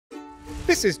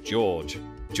This is George.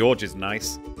 George is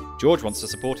nice. George wants to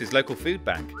support his local food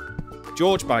bank.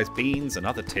 George buys beans and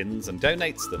other tins and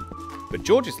donates them. But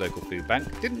George's local food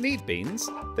bank didn't need beans.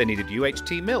 They needed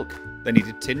UHT milk. They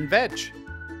needed tin veg.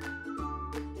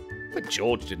 But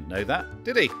George didn't know that,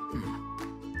 did he?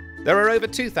 There are over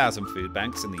 2,000 food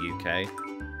banks in the UK.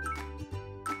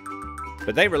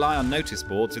 But they rely on notice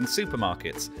boards in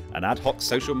supermarkets and ad hoc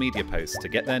social media posts to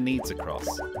get their needs across.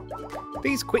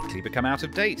 These quickly become out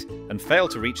of date and fail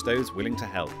to reach those willing to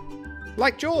help.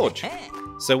 Like George!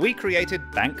 So we created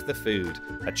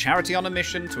BanktheFood, a charity on a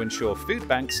mission to ensure food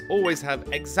banks always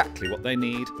have exactly what they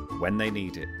need when they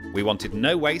need it. We wanted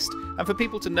no waste and for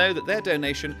people to know that their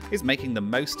donation is making the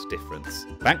most difference.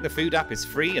 BanktheFood app is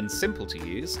free and simple to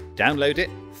use. Download it,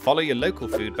 follow your local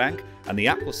food bank, and the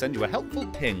app will send you a helpful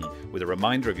ping with a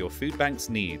reminder of your food bank's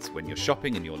needs when you're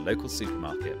shopping in your local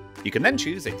supermarket. You can then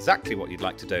choose exactly what you'd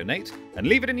like to donate and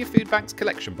leave it in your food bank's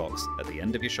collection box at the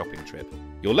end of your shopping trip.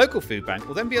 Your local food bank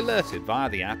will then be alerted via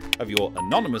the app of your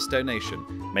anonymous donation,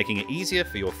 making it easier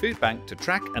for your food bank to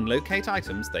track and locate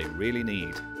items they really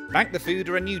need. BanktheFood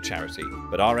are a new charity,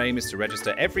 but our aim is to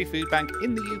register every food bank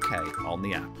in the UK on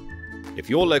the app. If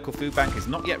your local food bank is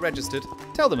not yet registered,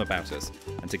 tell them about us,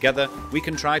 and together we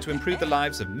can try to improve the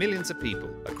lives of millions of people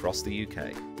across the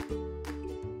UK.